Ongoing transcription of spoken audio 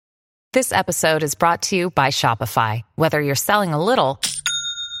This episode is brought to you by Shopify. Whether you're selling a little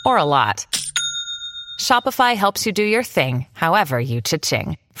or a lot, Shopify helps you do your thing, however you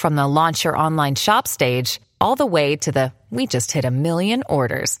cha-ching. From the launch your online shop stage, all the way to the we just hit 1 million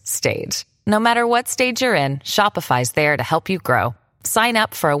orders stage. No matter what stage you're in, Shopify's there to help you grow. Sign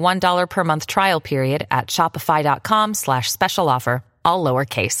up for a $1 per month trial period at shopify.com/special offer, all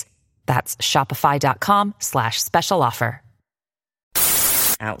lowercase. That's shopify.com/special offer.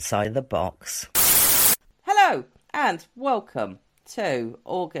 Outside the box. Hello and welcome to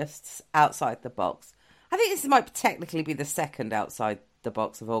August's Outside the Box. I think this might technically be the second Outside the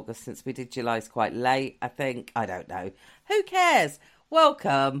Box of August, since we did July's quite late, I think. I don't know. Who cares?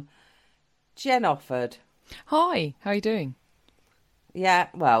 Welcome, Jen Offord. Hi, how are you doing? Yeah,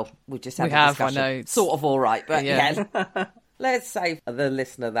 well, we just had a discussion. I know. Sort of all right, but yeah. Let's say for the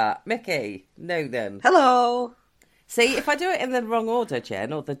listener that. Mickey Noonan. Hello. See, if I do it in the wrong order,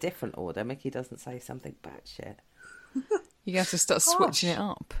 Jen, or the different order, Mickey doesn't say something batshit. You're going to have to start switching it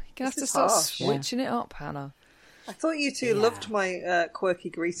up. You're going to have to start switching it up, Hannah. I thought you two loved my quirky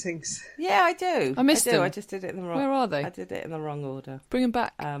greetings. Yeah, I do. I missed them. I just did it in the wrong... Where are they? I did it in the wrong order. Bring them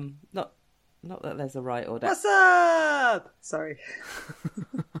back. Not that there's a right order. What's up? Sorry.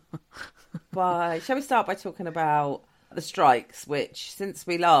 Shall we start by talking about the strikes, which, since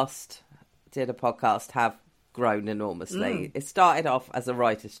we last did a podcast, have grown enormously. It started off as a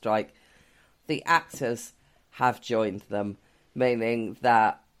writer's strike. The actors have joined them, meaning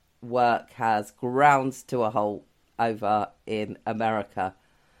that work has ground to a halt over in America.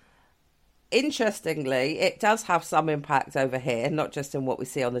 Interestingly, it does have some impact over here, not just in what we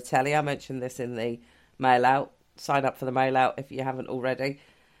see on the telly. I mentioned this in the mail out. Sign up for the mail out if you haven't already.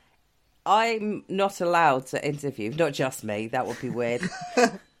 I'm not allowed to interview, not just me, that would be weird.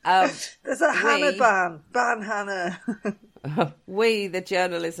 There's a Hannah ban. Ban Hannah. We, the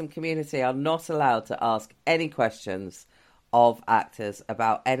journalism community, are not allowed to ask any questions of actors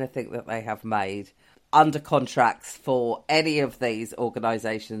about anything that they have made under contracts for any of these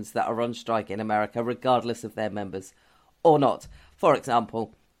organisations that are on strike in America, regardless of their members or not. For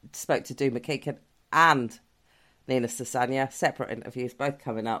example, spoke to Duma McKeegan and Nina Sasanya, separate interviews, both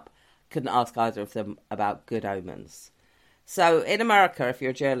coming up. Couldn't ask either of them about Good Omens. So in America, if you're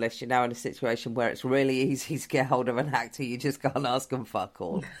a journalist, you're now in a situation where it's really easy to get hold of an actor. You just can't ask them fuck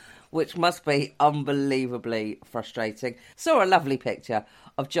all, which must be unbelievably frustrating. Saw a lovely picture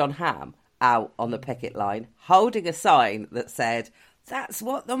of Jon Hamm out on the picket line holding a sign that said, "That's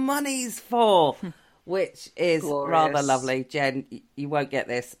what the money's for," which is glorious. Rather lovely. Jen, you won't get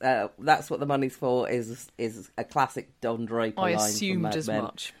this. "That's what the money's for" is a classic Don Draper line. I assumed as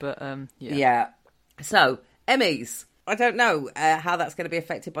much, but yeah. Yeah. So, Emmys. I don't know how that's going to be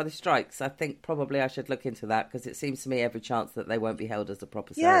affected by the strikes. I think probably I should look into that, because it seems to me every chance that they won't be held as a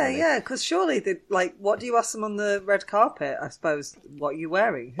proper ceremony. Yeah, because surely, what do you ask them on the red carpet, I suppose? What are you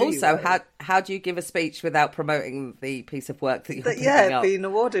wearing? Who also, are you wearing? how do you give a speech without promoting the piece of work that you're picking up being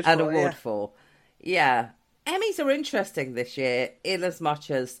awarded an for? Award for. Yeah. Emmys are interesting this year, in as much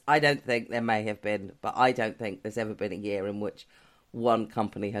as I don't think there may have been, but I don't think there's ever been a year in which one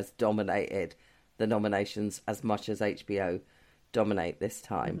company has dominated the nominations as much as HBO dominate this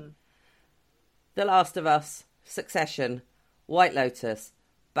time. Mm-hmm. The Last of Us, Succession, White Lotus,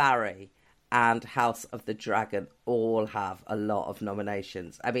 Barry, and House of the Dragon all have a lot of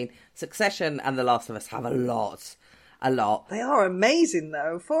nominations. I mean, Succession and The Last of Us have a lot. They are amazing,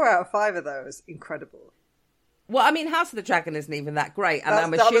 though. 4 out of 5 of those, incredible. Well, I mean, House of the Dragon isn't even that great, and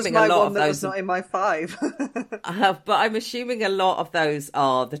I'm assuming a lot of those. Was not in my 5. But I'm assuming a lot of those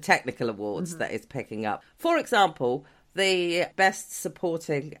are the technical awards that it's picking up. For example, the Best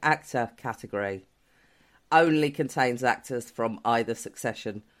Supporting Actor category only contains actors from either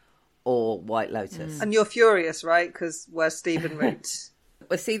Succession or White Lotus. And you're furious, right? Because where's Stephen Root?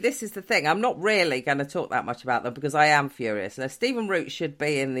 Well, see, this is the thing. I'm not really going to talk that much about them because I am furious. Now, Stephen Root should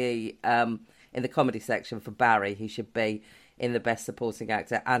be in the comedy section for Barry. He should be in the Best Supporting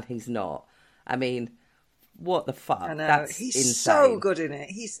Actor, and he's not. I mean, what the fuck? I know. That's he's insane. So good in it.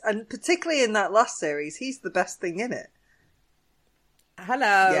 And particularly in that last series, he's the best thing in it.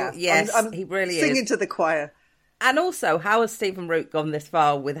 Hello. Yeah, yes, I'm he really is. Singing to the choir. And also, how has Stephen Root gone this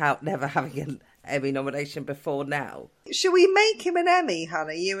far without never having an Emmy nomination before now? Should we make him an Emmy,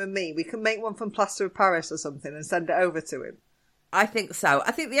 Hannah, you and me? We can make one from Plaster of Paris or something and send it over to him. I think so.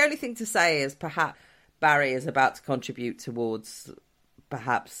 I think the only thing to say is perhaps Barry is about to contribute towards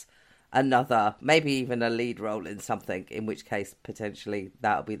perhaps another, maybe even a lead role in something, in which case potentially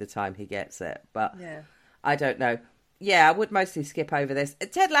that'll be the time he gets it. But yeah. I don't know. yeah, I would mostly skip over this.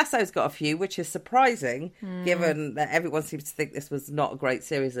 Ted Lasso's got a few, which is surprising, given that everyone seems to think this was not a great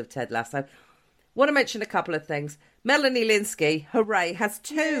series of Ted Lasso. Want to mention a couple of things. Melanie Linsky, hooray, has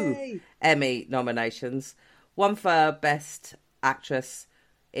 2 Yay. Emmy nominations. One for Best Actress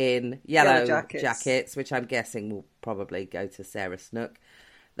in Yellow Jackets, which I'm guessing will probably go to Sarah Snook,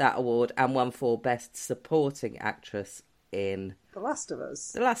 that award, and one for Best Supporting Actress in The Last of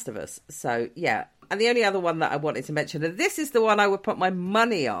Us. The Last of Us. So, yeah. And the only other one that I wanted to mention, and this is the one I would put my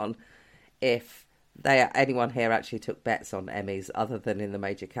money on if anyone here actually took bets on Emmys other than in the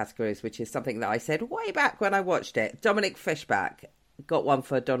major categories, which is something that I said way back when I watched it. Dominic Fishback got one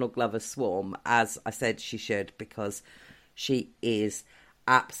for Donald Glover's Swarm, as I said she should, because she is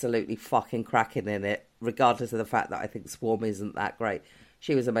absolutely fucking cracking in it, regardless of the fact that I think Swarm isn't that great.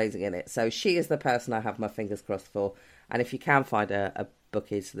 She was amazing in it. So she is the person I have my fingers crossed for. And if you can find a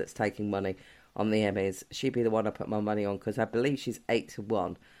bookies that's taking money on the Emmys, she'd be the one I put my money on, because I believe she's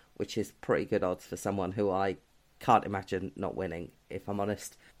 8-1, which is pretty good odds for someone who I can't imagine not winning, if I'm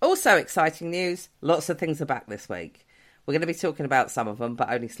honest. Also exciting news, lots of things are back this week. We're going to be talking about some of them,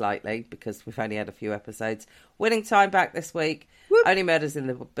 but only slightly, because we've only had a few episodes. Winning Time back this week. Whoop. Only Murders in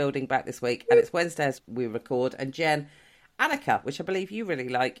the Building back this week. Whoop. And it's Wednesday as we record. And Jen, Annika, which I believe you really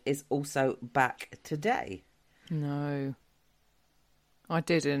like, is also back today. No. I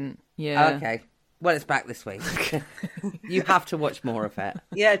didn't. Yeah. Okay. Well, it's back this week. You have to watch more of it.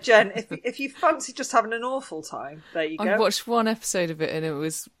 Yeah, Jen, if you fancy just having an awful time, there you go. I watched one episode of it and it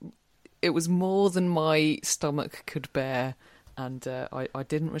was more than my stomach could bear, and I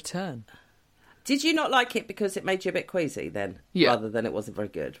didn't return. Did you not like it because it made you a bit queasy then? Yeah. Rather than it wasn't very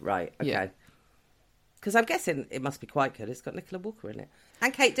good? Right, okay. Because I'm guessing it must be quite good. It's got Nicola Walker in it.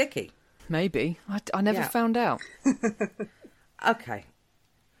 And Kate Dickie. Maybe. I never found out. Okay.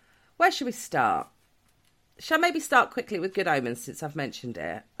 Where should we start? Shall I maybe start quickly with Good Omens, since I've mentioned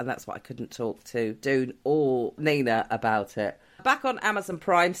it, and that's what I couldn't talk to Dune or Nina about it. Back on Amazon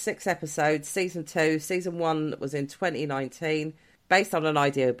Prime, 6 episodes, season 2. Season 1 was in 2019, based on an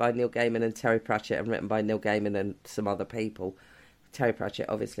idea by Neil Gaiman and Terry Pratchett, and written by Neil Gaiman and some other people. Terry Pratchett,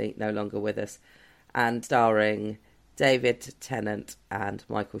 obviously, no longer with us. And starring David Tennant and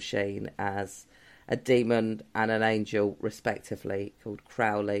Michael Sheen as a demon and an angel, respectively, called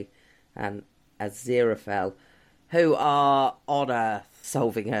Crowley and Aziraphale, who are on Earth,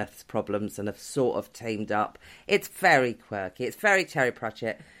 solving Earth's problems, and have sort of teamed up. It's very quirky. It's very Terry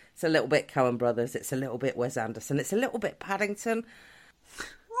Pratchett. It's a little bit Coen Brothers. It's a little bit Wes Anderson. It's a little bit Paddington.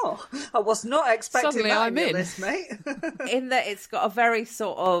 Oh, I was not expecting Suddenly that I'm in in. this, mate. In that it's got a very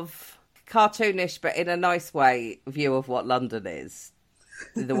sort of cartoonish, but in a nice way, view of what London is,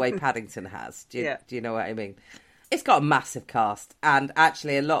 the way Paddington has. Do you know what I mean? It's got a massive cast, and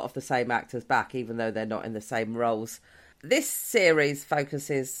actually a lot of the same actors back, even though they're not in the same roles. This series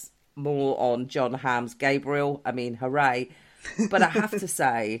focuses more on John Hamm's Gabriel. I mean, hooray. But I have to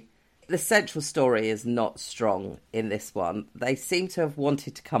say, the central story is not strong in this one. They seem to have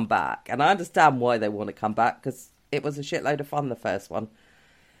wanted to come back, and I understand why they want to come back, because it was a shitload of fun, the first one.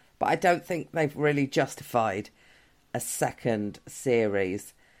 But I don't think they've really justified a second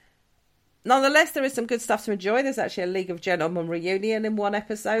series. Nonetheless, there is some good stuff to enjoy. There's actually a League of Gentlemen reunion in one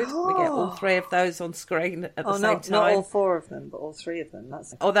episode. Oh. We get all 3 of those on screen at the same time. Not all 4 of them, but all 3 of them.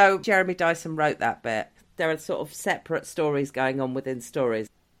 That's Although Jeremy Dyson wrote that bit, there are sort of separate stories going on within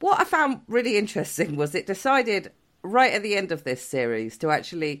stories. What I found really interesting was it decided right at the end of this series to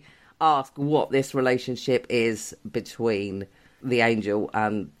actually ask what this relationship is between the angel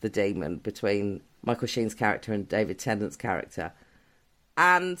and the demon, between Michael Sheen's character and David Tennant's character.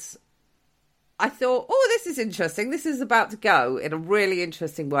 And I thought, oh, this is interesting. This is about to go in a really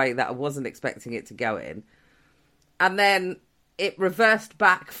interesting way that I wasn't expecting it to go in. And then it reversed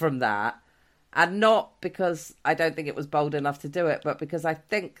back from that. And not because I don't think it was bold enough to do it, but because I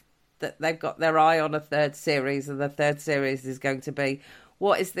think that they've got their eye on a 3rd series, and the 3rd series is going to be,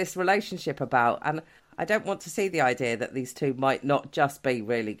 what is this relationship about? And I don't want to see the idea that these two might not just be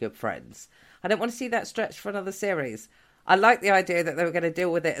really good friends. I don't want to see that stretched for another series. I like the idea that they were going to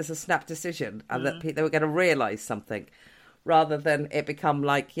deal with it as a snap decision, and that they were going to realise something, rather than it become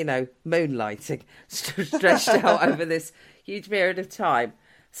like, moonlighting, stretched out over this huge period of time.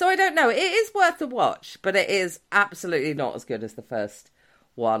 So I don't know. It is worth a watch, but it is absolutely not as good as the first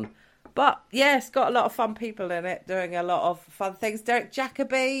one. But yeah, it's got a lot of fun people in it, doing a lot of fun things. Derek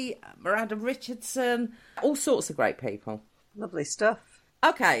Jacobi, Miranda Richardson, all sorts of great people. lovely stuff.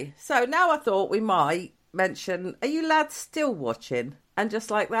 Okay, so now I thought we might mention, are you lads still watching? And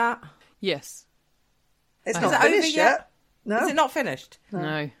just like that? Yes. It's Is not it over finished yet? yet. No. Is it not finished?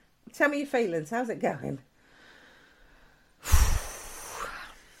 No. Tell me your feelings. How's it going?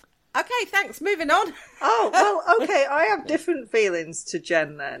 Okay, thanks. Moving on. Oh, well, okay, I have different feelings to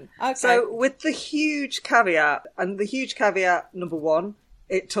Jen then. Okay. So, with the huge caveat, and the huge caveat, number one,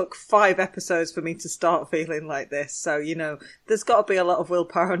 it took 5 episodes for me to start feeling like this. So, you know, there's got to be a lot of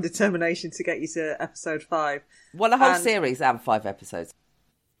willpower and determination to get you to episode 5. Well, a whole series and 5 episodes.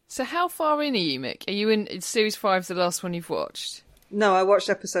 So how far in are you, Mick? Are you in series 5, the last one you've watched? No, I watched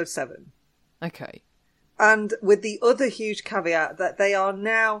episode 7. Okay. And with the other huge caveat that they are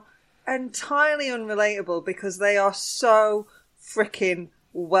now entirely unrelatable because they are so freaking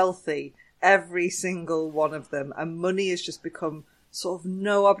wealthy, every single one of them, and money has just become sort of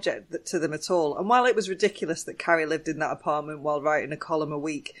no object to them at all. And while it was ridiculous that Carrie lived in that apartment while writing a column a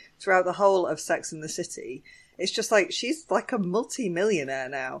week throughout the whole of Sex and the City, it's just like she's like a multi-millionaire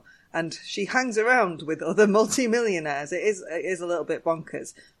now, and she hangs around with other multi-millionaires. It is a little bit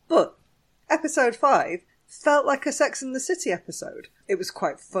bonkers. But episode 5 felt like a Sex and the City episode. It was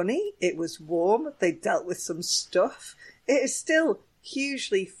quite funny. It was warm. They dealt with some stuff. It is still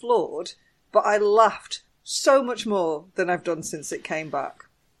hugely flawed, but I laughed so much more than I've done since it came back.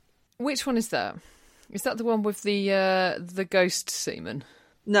 Which one is that? Is that the one with the ghost semen?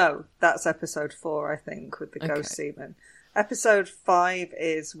 No, that's episode 4, I think, with the ghost semen. Episode 5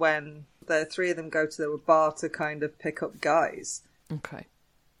 is when the 3 of them go to the bar to kind of pick up guys. Okay.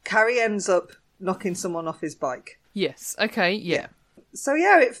 Carrie ends up knocking someone off his bike. Yes. Okay. Yeah. So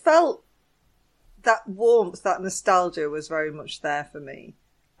yeah, it felt that warmth, that nostalgia was very much there for me.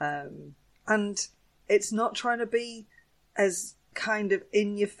 And it's not trying to be as kind of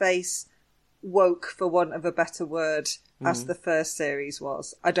in your face woke, for want of a better word, as the first series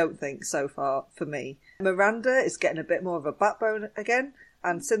was. I don't think so far for me. Miranda is getting a bit more of a backbone again,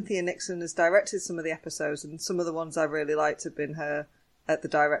 and Cynthia Nixon has directed some of the episodes, and some of the ones I really liked have been her at the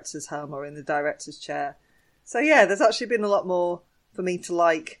director's helm or in the director's chair. So yeah, there's actually been a lot more for me to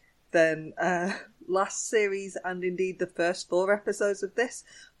like than last series and indeed the first 4 episodes of this.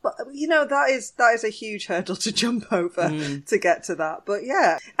 But, you know, that is a huge hurdle to jump over to get to that. But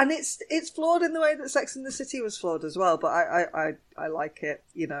yeah, and it's flawed in the way that Sex and the City was flawed as well. But I like it.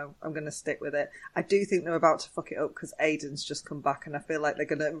 You know, I'm going to stick with it. I do think they're about to fuck it up because Aidan's just come back, and I feel like they're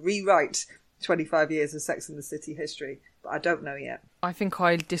going to rewrite 25 years of Sex and the City history. But I don't know yet. I think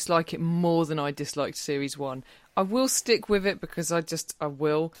I dislike it more than I disliked series 1. I will stick with it because I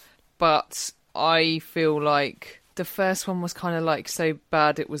will. But I feel like the first one was kind of like so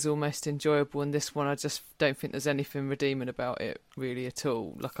bad it was almost enjoyable, and this one I just don't think there's anything redeeming about it really at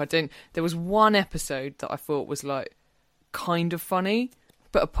all. Like there was one episode that I thought was like kind of funny,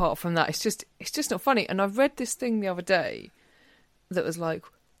 but apart from that it's just not funny. And I read this thing the other day that was like,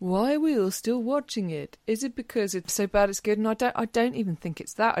 why are we all still watching it? Is it because it's so bad it's good? And I don't even think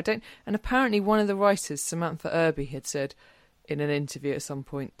it's that. And apparently one of the writers, Samantha Irby, had said in an interview at some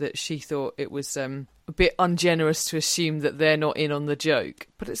point that she thought it was a bit ungenerous to assume that they're not in on the joke.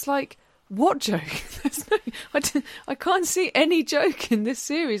 But it's like, what joke? I can't see any joke in this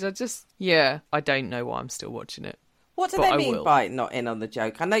series. I don't know why I'm still watching it. What do they mean by not in on the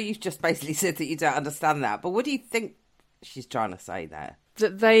joke? I know you've just basically said that you don't understand that, but what do you think she's trying to say there?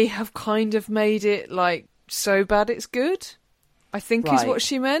 That they have kind of made it like so bad it's good, I think is what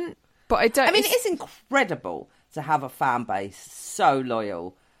she meant. But I don't. I mean, it's incredible to have a fan base so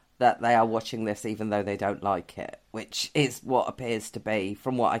loyal that they are watching this even though they don't like it, which is what appears to be,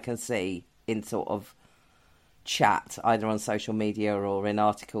 from what I can see in sort of chat, either on social media or in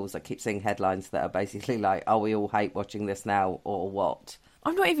articles. I keep seeing headlines that are basically like, oh, we all hate watching this now, or what?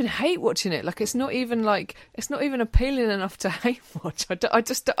 I'm not even hate watching it. Like, it's not even appealing enough to hate watch. I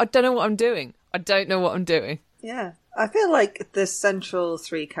don't know what I'm doing. I don't know what I'm doing. Yeah. I feel like the central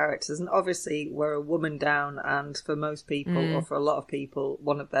 3 characters, and obviously we're a woman down, and for most people, or for a lot of people,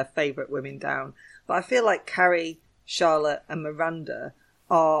 one of their favourite women down. But I feel like Carrie, Charlotte and Miranda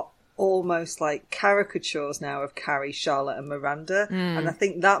are almost like caricatures now of Carrie, Charlotte and Miranda. And I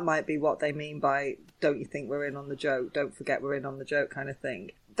think that might be what they mean by, don't you think we're in on the joke? Don't forget we're in on the joke kind of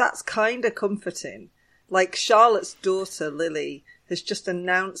thing. That's kind of comforting. Like, Charlotte's daughter, Lily, has just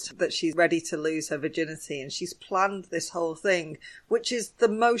announced that she's ready to lose her virginity, and she's planned this whole thing, which is the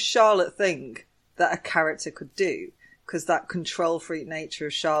most Charlotte thing that a character could do, because that control freak nature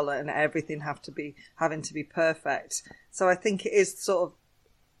of Charlotte and everything having to be perfect. So I think it is sort of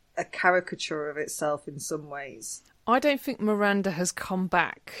a caricature of itself in some ways. I don't think Miranda has come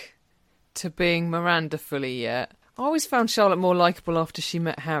back to being Miranda fully yet. I always found Charlotte more likeable after she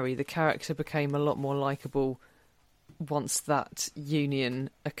met Harry. The character became a lot more likeable once that union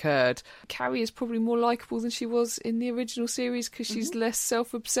occurred. Carrie is probably more likeable than she was in the original series because she's less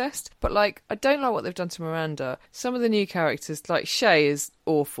self-obsessed. But, like, I don't like what they've done to Miranda. Some of the new characters, like Shay, is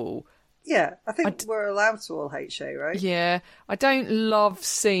awful. Yeah, I think we're allowed to all hate Shay, right? Yeah, I don't love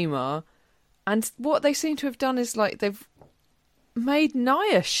Seema. And what they seem to have done is, like, they've made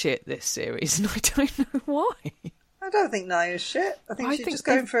Naya shit this series, and I don't know why. I don't think Naya's shit. I think she's just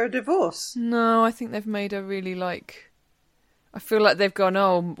going for a divorce. No, I think they've made her really, like... I feel like they've gone,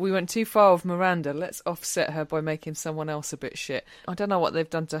 oh, we went too far with Miranda, let's offset her by making someone else a bit shit. I don't know what they've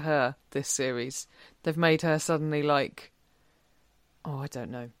done to her this series. They've made her suddenly, like... Oh, I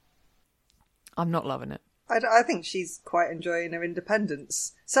don't know. I'm not loving it. I think she's quite enjoying her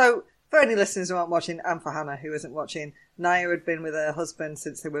independence. So, for any listeners who aren't watching, and for Hannah who isn't watching, Naya had been with her husband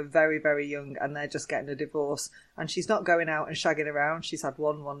since they were very, very young, and they're just getting a divorce. And she's not going out and shagging around. She's had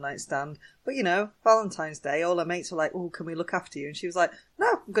one-night stand. But, you know, Valentine's Day, all her mates were like, oh, can we look after you? And she was like, no,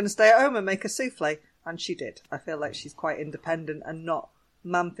 I'm going to stay at home and make a souffle. And she did. I feel like she's quite independent and not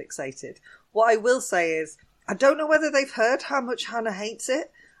man-fixated. What I will say is, I don't know whether they've heard how much Hannah hates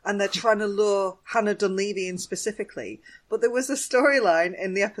it, and they're trying to lure Hannah Dunleavy in specifically. But there was a storyline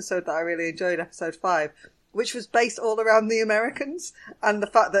in the episode that I really enjoyed, episode 5, which was based all around the Americans and the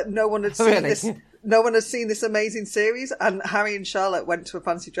fact that no one had seen this. No one had seen this amazing series, and Harry and Charlotte went to a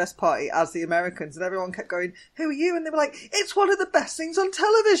fancy dress party as the Americans, and everyone kept going, "Who are you?" And they were like, "It's one of the best things on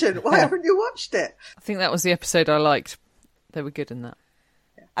television. Why haven't you watched it?" I think that was the episode I liked. They were good in that.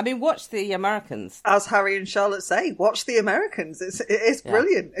 I mean, watch The Americans. As Harry and Charlotte say, watch The Americans. It is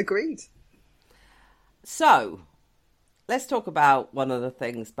brilliant. Agreed. So, let's talk about one of the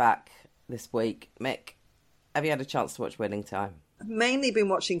things back this week. Mick, have you had a chance to watch Winning Time? I've mainly been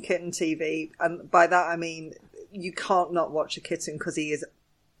watching Kitten TV, and by that I mean you can't not watch a kitten because he is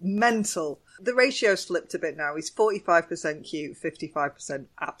mental. The ratio's flipped a bit now. He's 45% cute, 55%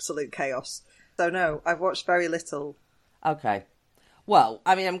 absolute chaos. So no, I've watched very little. Okay. Well,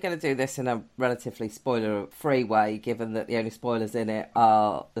 I mean, I'm going to do this in a relatively spoiler-free way, given that the only spoilers in it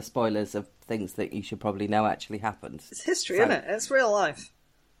are the spoilers of things that you should probably know actually happened. It's history, isn't it? It's real life.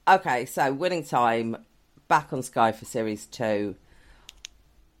 Okay, so Winning Time, back on Sky for Series 2.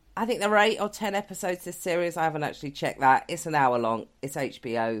 I think there are 8 or 10 episodes this series. I haven't actually checked that. It's an hour long. It's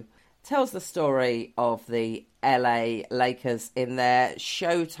HBO. Tells the story of the LA Lakers in their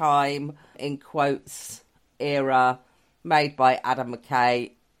Showtime, in quotes, era, made by Adam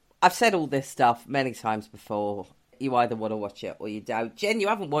McKay. I've said all this stuff many times before. You either want to watch it or you don't. Jen, you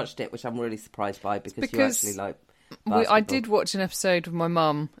haven't watched it, which I'm really surprised by because you actually like basketball. I did watch an episode with my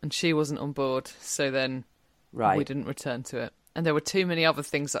mum and she wasn't on board, so then we didn't return to it. And there were too many other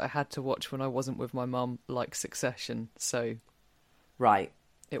things that I had to watch when I wasn't with my mum, like Succession, so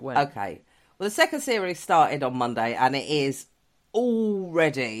it went. Okay. Well, the second series started on Monday and it is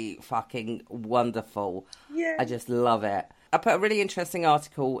already fucking wonderful. Yeah. I just love it. I put a really interesting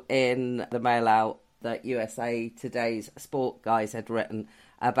article in the Mail Out that USA Today's sport guys had written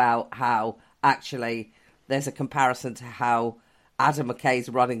about how actually there's a comparison to how Adam McKay's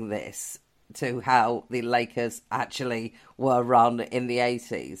running this to how the Lakers actually were run in the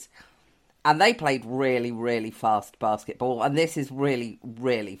 80s. And they played really, really fast basketball. And this is really,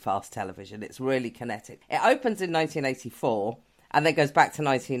 really fast television. It's really kinetic. It opens in 1984 and then goes back to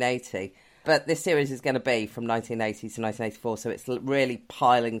 1980. But this series is going to be from 1980 to 1984, so it's really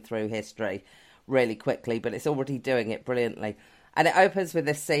piling through history really quickly, but it's already doing it brilliantly. And it opens with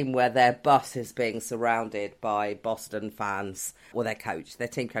this scene where their bus is being surrounded by Boston fans, or their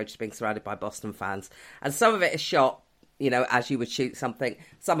team coach is being surrounded by Boston fans. And some of it is shot, you know, as you would shoot something.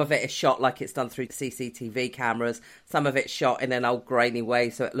 Some of it is shot like it's done through CCTV cameras. Some of it's shot in an old grainy way,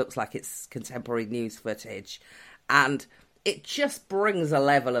 so it looks like it's contemporary news footage. And it just brings a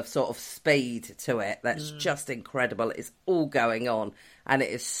level of sort of speed to it that's just incredible. It's all going on, and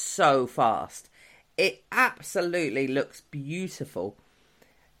it is so fast. It absolutely looks beautiful.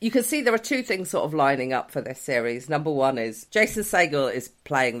 You can see there are two things sort of lining up for this series. Number one is Jason Segel is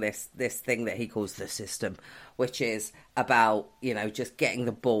playing this thing that he calls the system, which is about, you know, just getting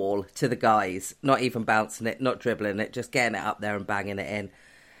the ball to the guys, not even bouncing it, not dribbling it, just getting it up there and banging it in.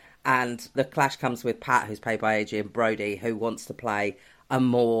 And the clash comes with Pat, who's played by Adrian Brody, who wants to play a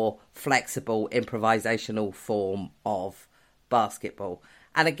more flexible, improvisational form of basketball.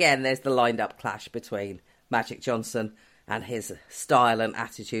 And again, there's the lined-up clash between Magic Johnson and his style and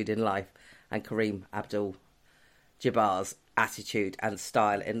attitude in life, and Kareem Abdul-Jabbar's attitude and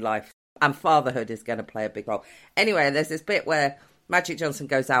style in life. And fatherhood is going to play a big role. Anyway, there's this bit where Magic Johnson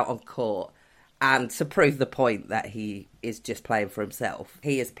goes out on court, and to prove the point that he is just playing for himself,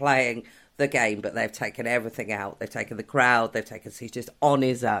 he is playing the game, but they've taken everything out. They've taken the crowd, he's just on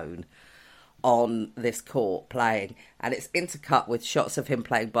his own on this court playing, and it's intercut with shots of him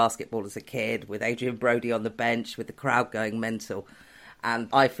playing basketball as a kid, with Adrian Brody on the bench, with the crowd going mental. And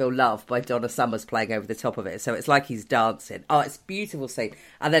I Feel Love by Donna Summers playing over the top of it. So it's like he's dancing. Oh, it's a beautiful scene.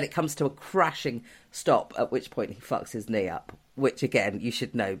 And then it comes to a crashing stop, at which point he fucks his knee up, which, again, you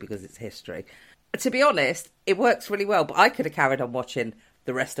should know because it's history. To be honest, it works really well, but I could have carried on watching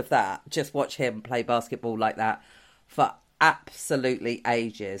the rest of that. Just watch him play basketball like that for absolutely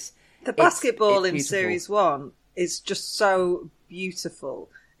ages. The basketball it's in beautiful. Series 1 is just so beautiful.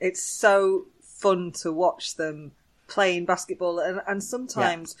 It's so fun to watch them playing basketball, and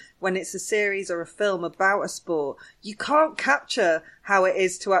sometimes when it's a series or a film about a sport, you can't capture how it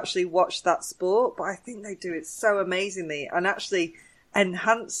is to actually watch that sport, but I think they do it so amazingly and actually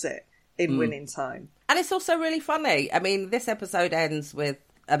enhance it in Winning Time. And it's also really funny. I mean, this episode ends with,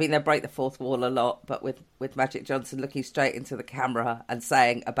 I mean, they break the fourth wall a lot, but with Magic Johnson looking straight into the camera and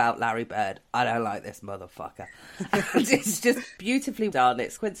saying about Larry Bird, I don't like this motherfucker. And it's just beautifully done.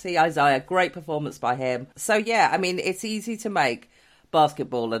 It's Quincy Isaiah, great performance by him. So, yeah, I mean, it's easy to make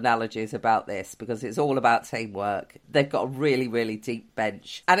basketball analogies about this because it's all about teamwork. They've got a really, really deep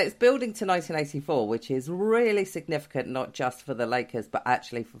bench. And it's building to 1984, which is really significant, not just for the Lakers, but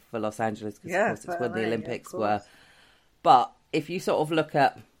actually for Los Angeles, because of course it's when the Olympics were. But if you sort of look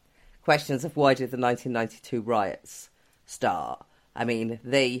at questions of why did the 1992 riots start, I mean,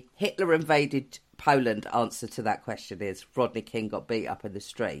 the Hitler invaded Poland answer to that question is Rodney King got beat up in the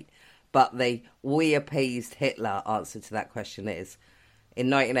street. But the we appeased Hitler answer to that question is, in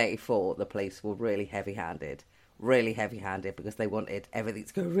 1984, the police were really heavy-handed because they wanted everything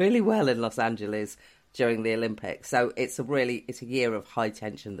to go really well in Los Angeles during the Olympics. So it's a year of high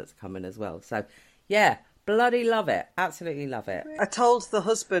tension that's coming as well. So, yeah. Bloody love it. Absolutely love it. I told the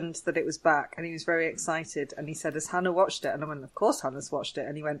husband that it was back and he was very excited and he said, has Hannah watched it? And I went, of course Hannah's watched it.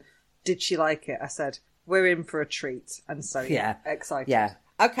 And he went, did she like it? I said, we're in for a treat. And so, excited. Yeah.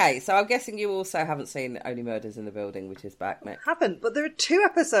 Okay, so I'm guessing you also haven't seen Only Murders in the Building, which is back, Mick. Haven't, but there are 2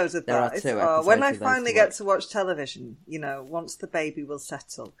 episodes of that. There are 2 episodes when I finally get to watch television, once the baby will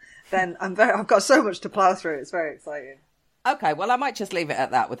settle, then I've got so much to plough through. It's very exciting. Okay, well, I might just leave it at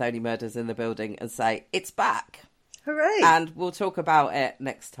that with Only Murders in the Building and say it's back. Hooray. And we'll talk about it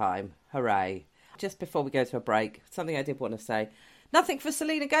next time. Hooray. Just before we go to a break, something I did want to say. Nothing for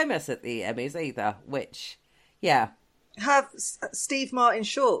Selena Gomez at the Emmys either, which, yeah. Have Steve Martin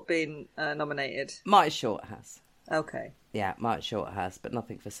Short been nominated? Martin Short has. Okay. Yeah, Martin Short has, but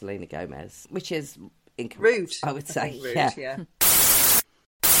nothing for Selena Gomez, which is incorrect, rude, I would say. Rude, yeah.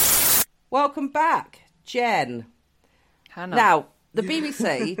 Welcome back, Jen. Hannah. Now, the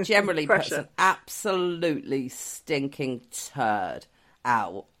BBC generally puts an absolutely stinking turd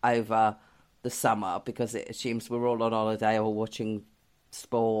out over the summer because it assumes we're all on holiday or watching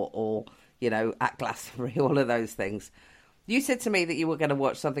sport or, at Glastonbury, all of those things. You said to me that you were going to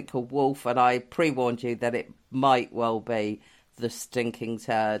watch something called Wolf, and I pre-warned you that it might well be the stinking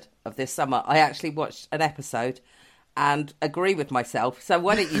turd of this summer. I actually watched an episode and agree with myself. So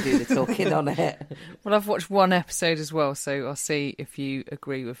why don't you do the talking on it? Well, I've watched 1 episode as well, so I'll see if you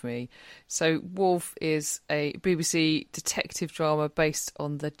agree with me. So Wolf is a BBC detective drama based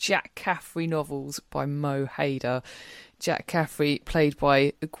on the Jack Caffrey novels by Mo Hader. Jack Caffrey, played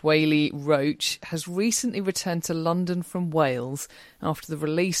by Gwaley Roach, has recently returned to London from Wales after the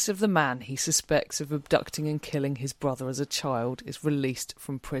release of the man he suspects of abducting and killing his brother as a child is released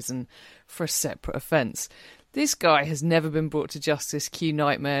from prison for a separate offence. This guy has never been brought to justice. Cue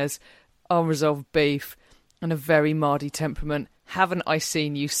nightmares, unresolved beef, and a very Mardy temperament. Haven't I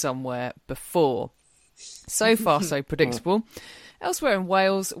seen you somewhere before? So far, so predictable. Elsewhere in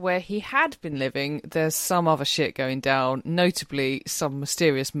Wales, where he had been living, there's some other shit going down, notably some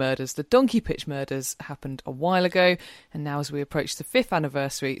mysterious murders. The Donkey Pitch murders happened a while ago, and now as we approach the 5th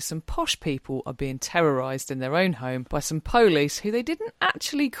anniversary, some posh people are being terrorised in their own home by some police who they didn't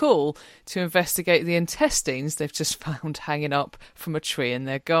actually call to investigate the intestines they've just found hanging up from a tree in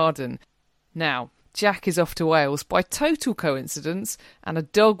their garden. Now, Jack is off to Wales by total coincidence, and a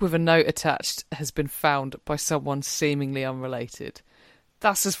dog with a note attached has been found by someone seemingly unrelated.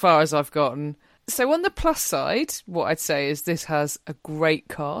 That's as far as I've gotten. So on the plus side, what I'd say is this has a great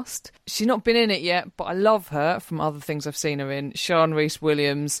cast. She's not been in it yet, but I love her from other things I've seen her in. Sian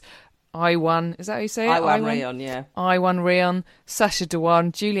Rees-Williams, Iwan, is that how you say it? Iwan Rheon, yeah. Iwan Rheon, Sacha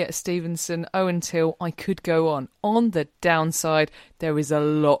Dhawan, Juliet Stevenson, Owen Till. I could go on. On the downside, there is a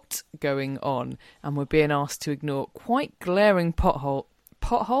lot going on, and we're being asked to ignore quite glaring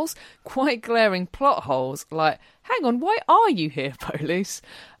potholes, quite glaring plot holes, like, hang on, why are you here, police?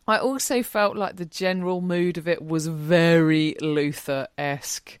 I also felt like the general mood of it was very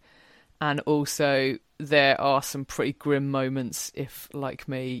Luther-esque, and also there are some pretty grim moments if, like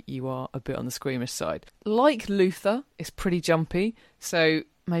me, you are a bit on the squeamish side. Like Luther, it's pretty jumpy, so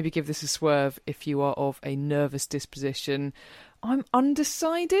maybe give this a swerve if you are of a nervous disposition. I'm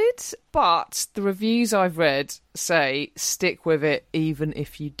undecided, but the reviews I've read say stick with it even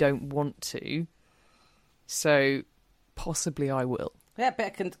if you don't want to. So possibly I will. Yeah, a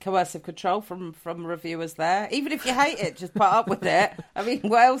bit of coercive control from reviewers there. Even if you hate it, just put up with it. I mean,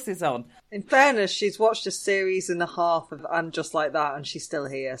 what else is on? In fairness, she's watched a series and a half of And Just Like That, and she's still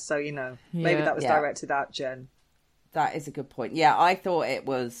here. So, maybe that was directed at Jen. That is a good point. Yeah, I thought it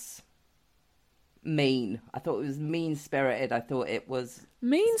was mean. I thought it was mean-spirited. I thought it was...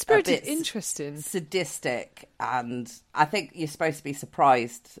 Mean-spirited, interesting. Sadistic. And I think you're supposed to be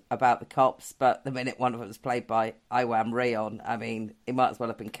surprised about the cops, but the minute one of them was played by Iwan Rheon, I mean, he might as well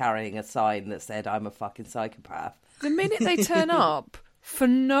have been carrying a sign that said, I'm a fucking psychopath. The minute they turn up, for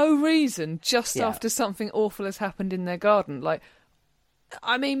no reason, just after something awful has happened in their garden, like...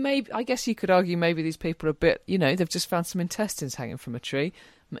 I mean, maybe I guess you could argue maybe these people are a bit, they've just found some intestines hanging from a tree.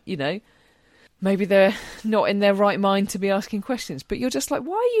 Maybe they're not in their right mind to be asking questions. But you're just like,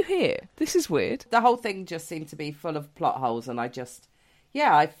 why are you here? This is weird. The whole thing just seemed to be full of plot holes, and I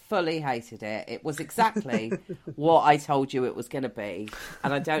fully hated it. It was exactly what I told you it was going to be,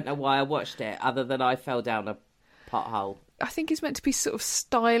 and I don't know why I watched it, other than I fell down a pothole. I think it's meant to be sort of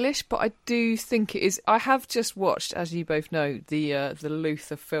stylish, but I do think it is. I have just watched, as you both know, the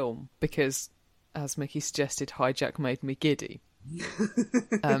Luther film because, as Mickey suggested, Hijack made me giddy.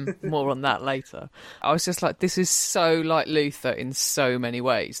 More on that later. I was just like, this is so like Luther in so many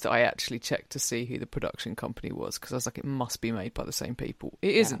ways that I actually checked to see who the production company was because I was like, it must be made by the same people.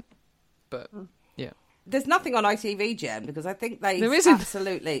 It isn't, but yeah. There's nothing on ITV, Jen, because I think they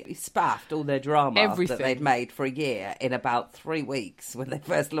absolutely spaffed all their drama that they'd made for a year in about 3 weeks when they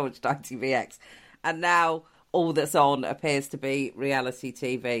first launched ITVX. And now all that's on appears to be reality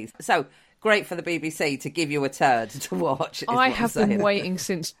TV. So, great for the BBC to give you a turd to watch. I have been waiting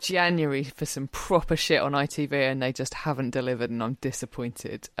since January for some proper shit on ITV and they just haven't delivered and I'm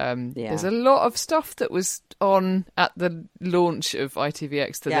disappointed. There's a lot of stuff that was on at the launch of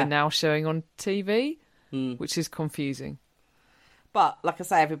ITVX that they're now showing on TV. Which is confusing. But, like I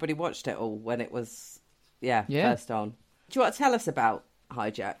say, everybody watched it all when it was, first on. Do you want to tell us about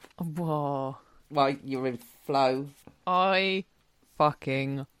Hijack? Whoa. Well, you're in flow. I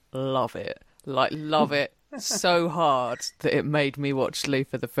fucking love it. Like, love it so hard that it made me watch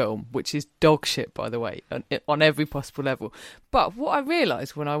Luther the film, which is dog shit, by the way, on every possible level. But what I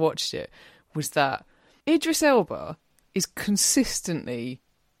realised when I watched it was that Idris Elba is consistently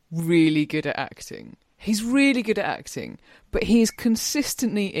really good at acting. He's really good at acting, but he is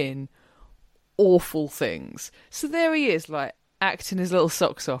consistently in awful things. So there he is, like, acting his little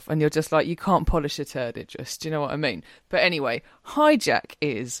socks off, and you're just like, you can't polish a turd, Idris. Do you know what I mean? But anyway, Hijack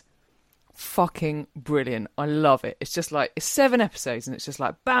is fucking brilliant. I love it. It's just like, it's 7 episodes, and it's just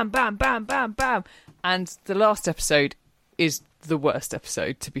like, bam, bam, bam, bam, bam. And the last episode is the worst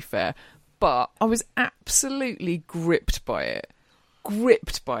episode, to be fair. But I was absolutely gripped by it.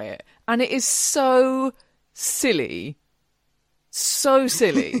 And it is so silly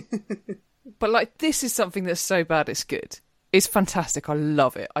but like, this is something that's so bad it's good. It's fantastic. I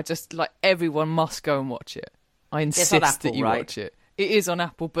love it. I just, like, everyone must go and watch it. I insist that you watch it. It is on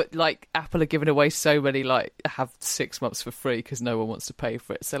Apple, but like, Apple are giving away so many, like, have 6 months for free because no one wants to pay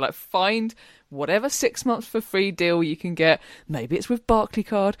for it. So, like, find whatever 6 months for free deal you can get. Maybe it's with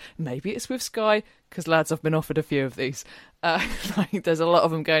Barclaycard, maybe it's with Sky, because, lads, I've been offered a few of these. Like, there's a lot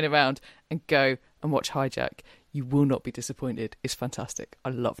of them going around, and go and watch Hijack. You will not be disappointed. It's fantastic. I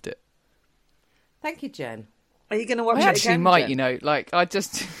loved it. Thank you, Jen. Are you going to watch it again? I actually might, Jen? Like, I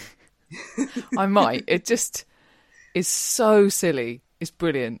just... I might. It just is so silly. It's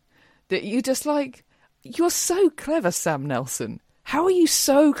brilliant. That you just like... You're so clever, Sam Nelson. How are you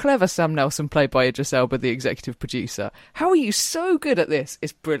so clever, Sam Nelson, played by Idris Elba, the executive producer? How are you so good at this?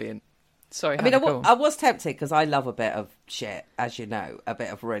 It's brilliant. Sorry, I mean, I was tempted because I love a bit of shit, as you know, a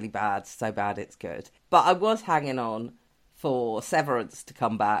bit of really bad, so bad it's good. But I was hanging on for Severance to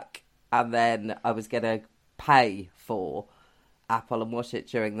come back, and then I was going to pay for Apple and watch it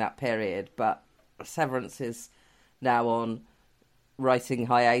during that period. But Severance is now on writing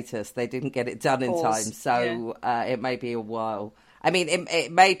hiatus. They didn't get it done in time, so it may be a while. I mean,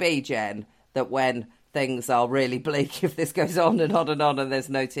 it may be, Jen, that when things are really bleak, if this goes on and on and on and there's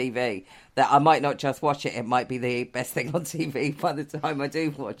no TV, that I might not just watch it. It might be the best thing on TV by the time I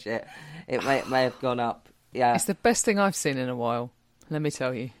do watch it. It may have gone up. Yeah, it's the best thing I've seen in a while. let me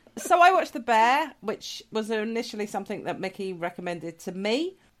tell you. So I watched The Bear, which was initially something that Mickey recommended to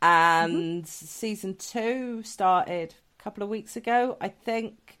me. And season 2 started a couple of weeks ago, I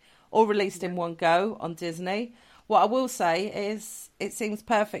think, or released in one go on Disney. What I will say is it seems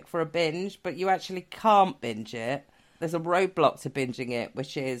perfect for a binge, but you actually can't binge it. There's a roadblock to binging it,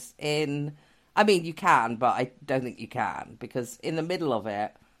 which is you can, but I don't think you can, because in the middle of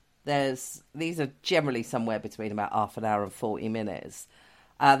it, these are generally somewhere between about half an hour and 40 minutes.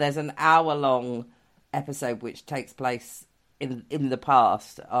 There's an hour-long episode which takes place in the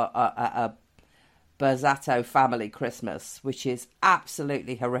past at a Borsato family Christmas, which is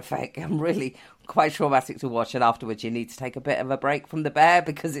absolutely horrific and really quite traumatic to watch. And afterwards, you need to take a bit of a break from The Bear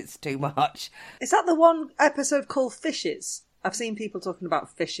because it's too much. Is that the one episode called Fishes? I've seen people talking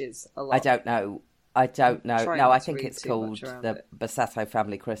about fishes a lot. I don't know. No, I think it's called the Borsato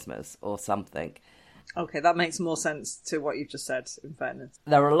family Christmas or something. Okay, that makes more sense to what you've just said, in fairness.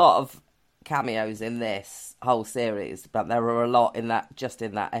 There are a lot of cameos in this whole series, but there are a lot in that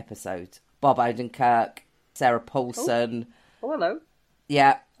episode. Bob Odenkirk, Sarah Paulson. Oh, hello.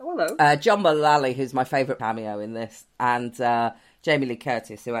 Yeah. Oh, hello. John Mullally, who's my favourite cameo in this, and Jamie Lee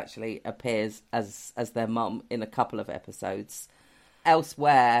Curtis, who actually appears as their mum in a couple of episodes.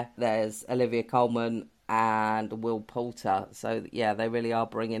 Elsewhere, there's Olivia Colman and Will Poulter. So, yeah, they really are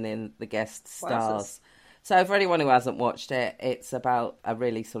bringing in the guest stars. So for anyone who hasn't watched it, it's about a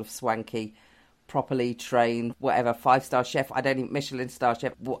really sort of swanky, properly trained, whatever, 5-star chef. Michelin star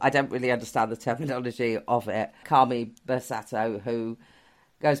chef. I don't really understand the terminology of it. Carmy Borsato, who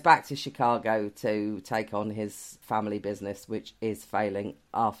goes back to Chicago to take on his family business, which is failing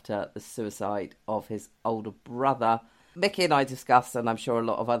after the suicide of his older brother. Mickey and I discussed, and I'm sure a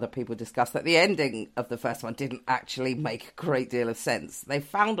lot of other people discussed, that the ending of the first one didn't actually make a great deal of sense. They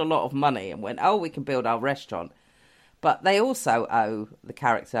found a lot of money and went, we can build our restaurant. But they also owe the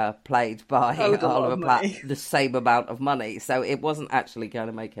character played by Oliver Platt the same amount of money. So it wasn't actually going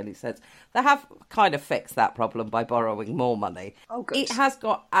to make any sense. They have kind of fixed that problem by borrowing more money. Oh, good. It has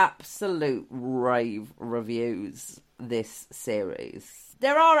got absolute rave reviews, this series.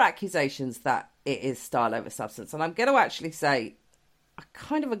 There are accusations that it is style over substance. And I'm going to actually say I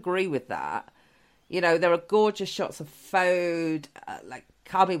kind of agree with that. You know, there are gorgeous shots of food,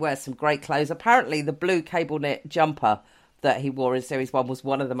 Carmy wears some great clothes. Apparently, the blue cable knit jumper that he wore in Series 1 was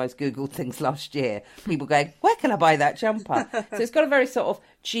one of the most Googled things last year. People going, where can I buy that jumper? So it's got a very sort of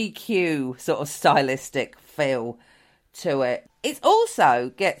GQ sort of stylistic feel to it. It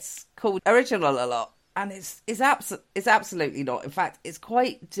also gets called original a lot, and it's absolutely not. In fact, it's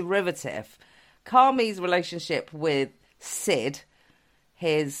quite derivative. Carmy's relationship with Sid,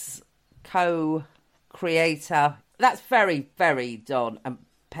 his co-creator, that's very, very Don and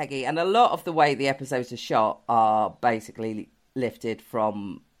Peggy. And a lot of the way the episodes are shot are basically lifted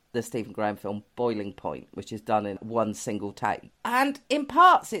from the Stephen Graham film Boiling Point, which is done in one single take. And in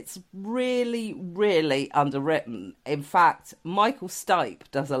parts, it's really, really underwritten. In fact, Michael Stipe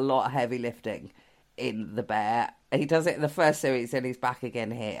does a lot of heavy lifting in The Bear. He does it in the first series and he's back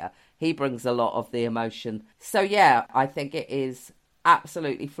again here. He brings a lot of the emotion. So yeah, I think it is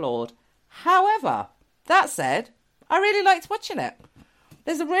absolutely flawed. However, that said, I really liked watching it.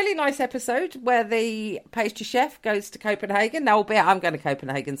 There's a really nice episode where the pastry chef goes to Copenhagen. Now, albeit I'm going to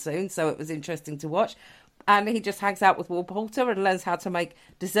Copenhagen soon, so it was interesting to watch. And he just hangs out with Will Poulter and learns how to make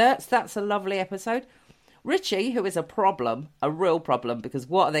desserts. That's a lovely episode. Richie, who is a real problem, because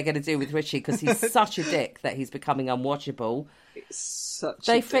what are they going to do with Richie? Because he's such a dick that he's becoming unwatchable.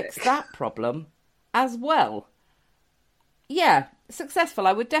 They fixed that problem as well. Yeah, successful.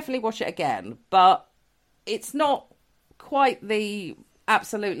 I would definitely watch it again, but it's not quite the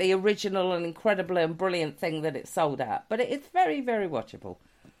absolutely original and incredible and brilliant thing that it's sold at, but it's very, very watchable.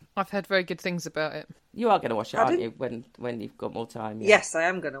 I've heard very good things about it. You are going to watch it, aren't you, when you've got more time? Yeah. Yes, I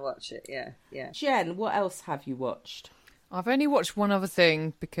am going to watch it, yeah. Jen, what else have you watched? I've only watched one other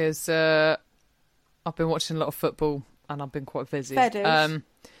thing because I've been watching a lot of football and I've been quite busy. Fair dues.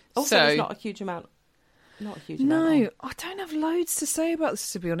 Also, there's not a huge amount. No, I don't have loads to say about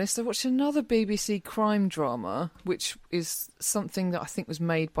this, to be honest. I watched another BBC crime drama, which is something that I think was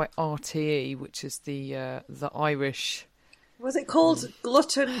made by RTE, which is the Irish. Was it called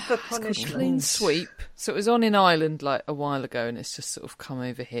Glutton for Punishment? Clean Sweep. So it was on in Ireland like a while ago, and it's just sort of come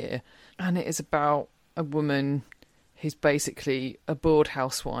over here. And it is about a woman who's basically a bored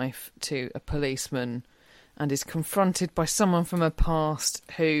housewife to a policeman, and is confronted by someone from her past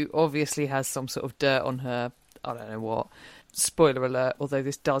who obviously has some sort of dirt on her. I don't know what. Spoiler alert, although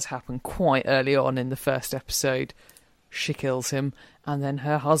this does happen quite early on in the first episode. she kills him, and then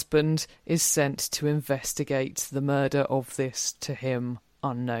her husband is sent to investigate the murder of this, to him,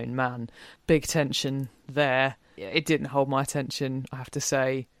 unknown man. Big tension there. It didn't hold my attention, I have to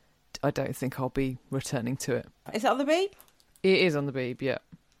say. I don't think I'll be returning to it. Is it on the Beeb? It is on the Beeb, yeah.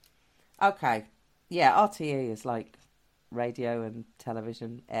 Okay. Yeah, RTE is like radio and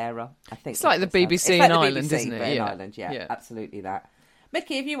television era. I think it's like the BBC it's in like the Ireland, BBC, isn't it? In Yeah. Ireland, yeah, absolutely that.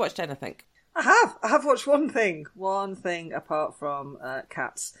 Mickey, have you watched anything? I have watched one thing apart from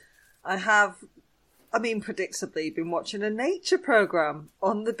Cats. I have, predictably been watching a nature programme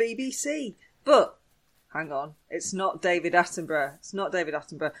on the BBC. But, hang on, it's not David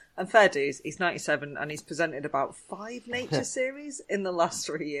Attenborough. And fair dues, he's 97 and he's presented about 5 nature series in the last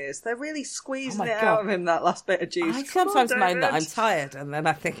 3 years. They're really squeezing out of him, that last bit of juice. I sometimes moan that I'm tired and then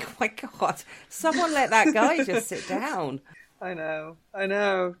I think, oh my God, someone let that guy just sit down. I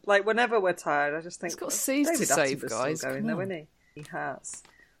know. Like, whenever we're tired, I just think... He's got seas to save, guys. Still going, though, isn't he? He has.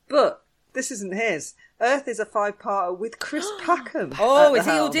 But this isn't his. Earth is a 5-parter with Chris Packham. Oh, is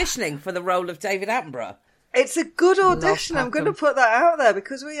he auditioning for the role of David Attenborough? It's a good audition. I'm going to put that out there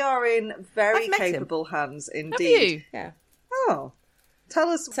because we are in very capable hands indeed. Have you? Yeah. Oh, tell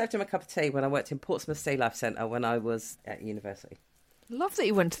us. I served him a cup of tea when I worked in Portsmouth Sea Life Centre when I was at university. Love that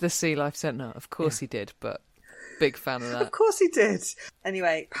he went to the Sea Life Centre. Of course he did, but big fan of that. Of course he did.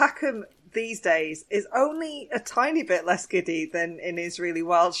 Anyway, Packham these days is only a tiny bit less giddy than in his Really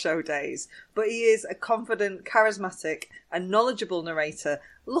Wild Show days, but he is a confident, charismatic and knowledgeable narrator,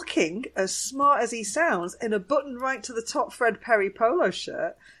 looking as smart as he sounds in a button right to the top Fred Perry polo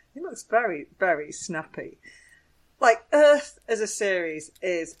shirt. He looks very, very snappy. Like, Earth as a series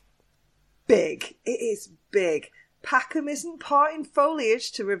is big. It is big. Packham isn't parting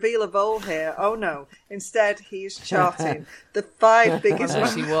foliage to reveal a vole here. Oh no. Instead, he is charting the 5 biggest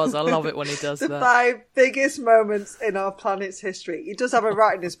As he was. I love it when he does the that. 5 biggest moments in our planet's history. He does have a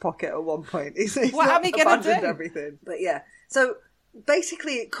rat in his pocket at one point. He's What not am I gonna abandoned do? everything. But yeah. So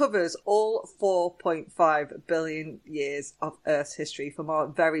basically it covers all 4.5 billion years of Earth's history from our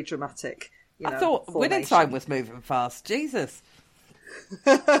very dramatic, I thought Winning Time was moving fast. Jesus.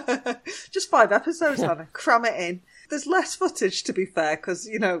 Just 5 episodes, Hannah. Cram it in. There's less footage, to be fair, because,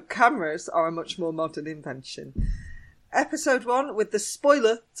 cameras are a much more modern invention. Episode 1, with the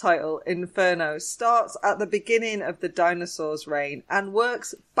spoiler title Inferno, starts at the beginning of the dinosaurs' reign and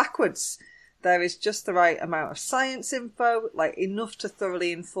works backwards. There is just the right amount of science info, like enough to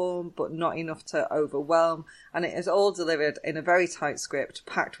thoroughly inform, but not enough to overwhelm, and it is all delivered in a very tight script,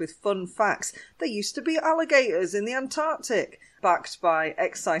 packed with fun facts. There used to be alligators in the Antarctic, backed by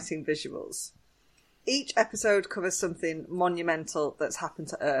exciting visuals. Each episode covers something monumental that's happened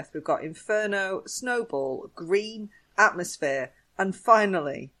to Earth. We've got Inferno, Snowball, Green, Atmosphere, and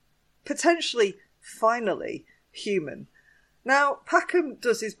finally, Human. Now, Packham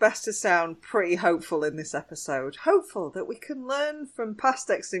does his best to sound pretty hopeful in this episode. Hopeful that we can learn from past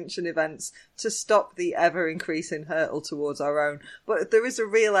extinction events to stop the ever-increasing hurtle towards our own. But there is a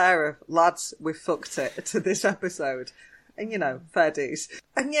real air of, lads, we've fucked it, to this episode. And, fair dues.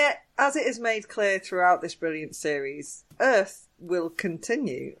 And yet, as it is made clear throughout this brilliant series, Earth will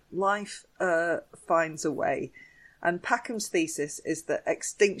continue. Life finds a way. And Packham's thesis is that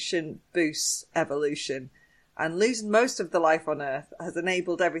extinction boosts evolution. And losing most of the life on Earth has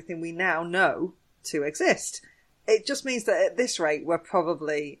enabled everything we now know to exist. It just means that at this rate, we're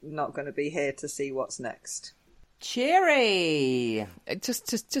probably not going to be here to see what's next. Cheery! Just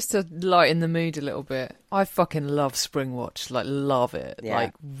to lighten the mood a little bit. I fucking love Springwatch. Like, love it. Yeah.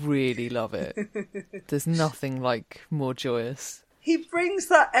 Like, really love it. There's nothing, more joyous. He brings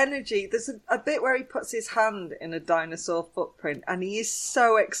that energy. There's a bit where he puts his hand in a dinosaur footprint and he is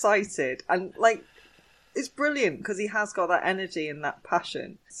so excited. And, it's brilliant because he has got that energy and that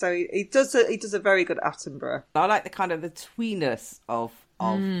passion. So he does a very good Attenborough. I like the kind of the tweeness of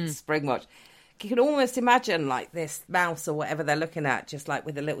Springwatch. You can almost imagine this mouse or whatever they're looking at, just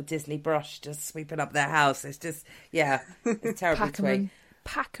with a little Disney brush, just sweeping up their house. It's just, it's terribly twee.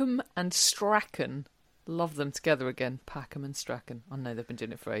 Packham and Strachan. Love them together again. Packham and Strachan. I know they've been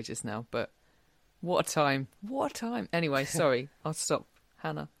doing it for ages now, but what a time. What a time. Anyway, sorry. I'll stop.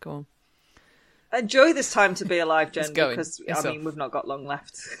 Hannah, go on. Enjoy this time to be alive, Jen, because, It's off. we've not got long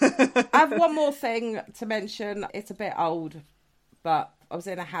left. I have one more thing to mention. It's a bit old, but I was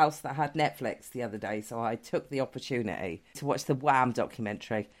in a house that had Netflix the other day, so I took the opportunity to watch the Wham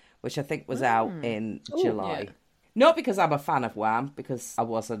documentary, which I think was out in July. Yeah. Not because I'm a fan of Wham, because I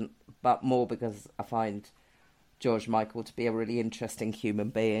wasn't, but more because I find George Michael to be a really interesting human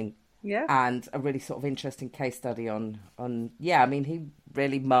being. Yeah. And a really sort of interesting case study on he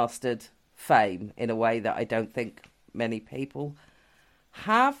really mastered fame in a way that I don't think many people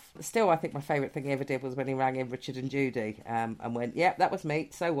have. Still, I think my favourite thing he ever did was when he rang in Richard and Judy and went, yep, that was me,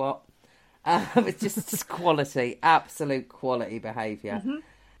 so what? It's just quality, absolute quality behaviour. Mm-hmm.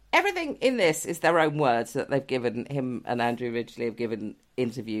 Everything in this is their own words that they've given. Him and Andrew Ridgeley have given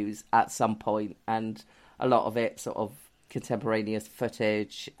interviews at some point, and a lot of it sort of contemporaneous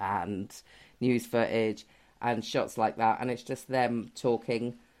footage and news footage and shots like that. And it's just them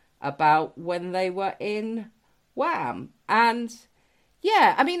talking about when they were in Wham. And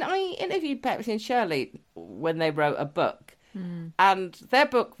yeah, I mean, I interviewed Pepsi and Shirley when they wrote a book. And their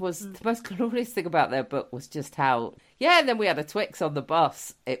book was, the most glorious thing about their book was just how, and then we had a Twix on the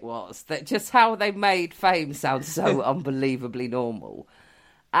bus, it was, that just how they made fame sound so unbelievably normal.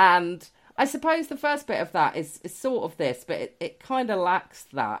 And I suppose the first bit of that is sort of this, but it kind of lacks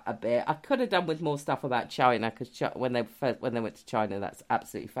that a bit. I could have done with more stuff about China, because when they went to China, that's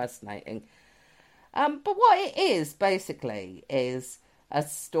absolutely fascinating. But what it is, basically, is a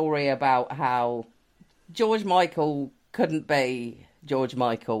story about how George Michael couldn't be George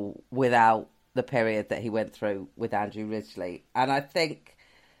Michael without the period that he went through with Andrew Ridgeley. And I think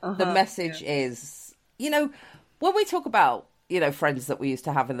the message is, when we talk about, friends that we used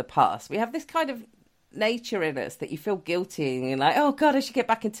to have in the past, we have this kind of nature in us that you feel guilty and you're like, oh God, I should get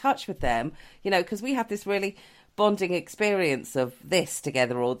back in touch with them, because we had this really bonding experience of this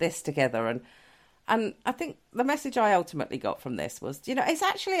together or this together. And I think the message I ultimately got from this was, it's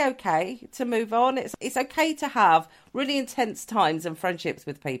actually okay to move on. It's okay to have really intense times and friendships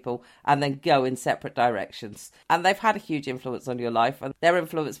with people and then go in separate directions. And they've had a huge influence on your life, and their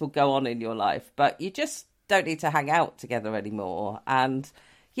influence will go on in your life. But you just don't need to hang out together anymore. And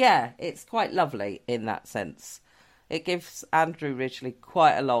yeah, it's quite lovely in that sense. It gives Andrew Ridgeley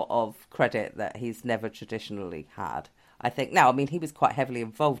quite a lot of credit that he's never traditionally had, I think. Now, I mean, he was quite heavily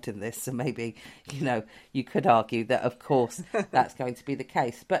involved in this, so maybe, you could argue that, of course, that's going to be the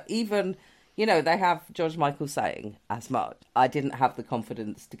case. But even, they have George Michael saying as much. I didn't have the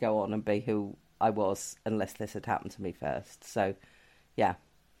confidence to go on and be who I was unless this had happened to me first. So, yeah.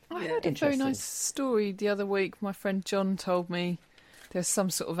 I heard a very nice story the other week. My friend John told me there's some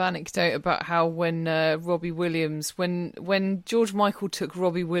sort of anecdote about how when Robbie Williams, when George Michael took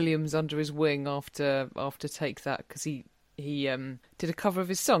Robbie Williams under his wing after Take That, because he did a cover of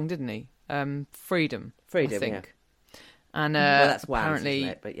his song, didn't he? Freedom, I think. Yeah. And well, that's Wham, apparently, isn't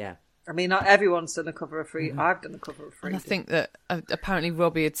it? But yeah. I mean, not everyone's done a cover of Freedom. I've done a cover of Freedom. And I think that apparently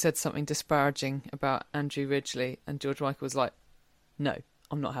Robbie had said something disparaging about Andrew Ridgeley, and George Michael was like, no,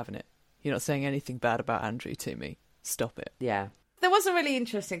 I'm not having it. You're not saying anything bad about Andrew to me. Stop it. Yeah. There was a really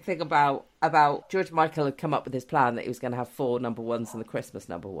interesting thing about George Michael had come up with his plan that he was going to have 4 number ones and the Christmas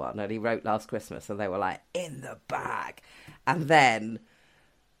number one, and he wrote Last Christmas, and they were like, in the bag. And then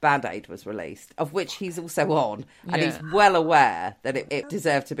Band-Aid was released, of which he's also on, and he's well aware that it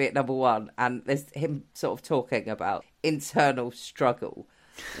deserved to be at number one, and there's him sort of talking about internal struggle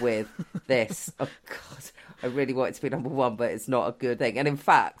with this. Oh, God, I really want it to be number one, but it's not a good thing. And in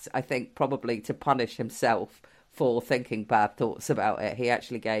fact, I think probably to punish himself for thinking bad thoughts about it, he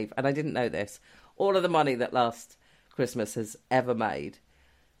actually gave, and I didn't know this, all of the money that Last Christmas has ever made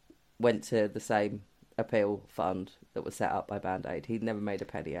went to the same appeal fund that was set up by Band-Aid. He'd never made a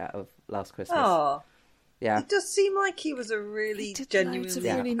penny out of Last Christmas. Oh, yeah. It does seem like he was a really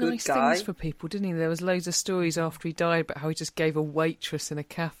genuinely really good nice guy. things for people, didn't he? There was loads of stories after he died about how he just gave a waitress in a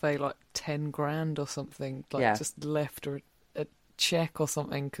cafe like 10 grand or something, just left her a check or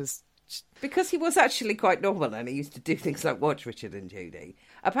something because he was actually quite normal, and he used to do things like watch Richard and Judy.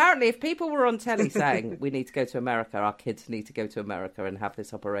 Apparently, if people were on telly saying, we need to go to America, our kids need to go to America and have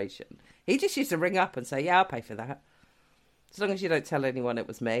this operation, he just used to ring up and say, yeah, I'll pay for that. As long as you don't tell anyone it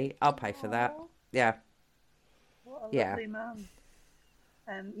was me, I'll pay for that. Yeah. What a lovely man.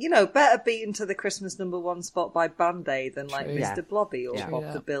 Better beaten to the Christmas number one spot by Band-Aid than like Mr. Blobby or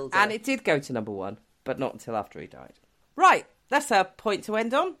Bob the Builder. And it did go to number one, but not until after he died. Right. That's a point to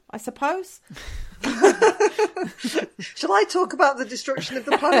end on, I suppose. Shall I talk about the destruction of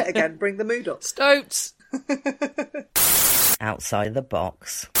the planet again? Bring the mood up. Stoats! Outside the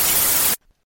box.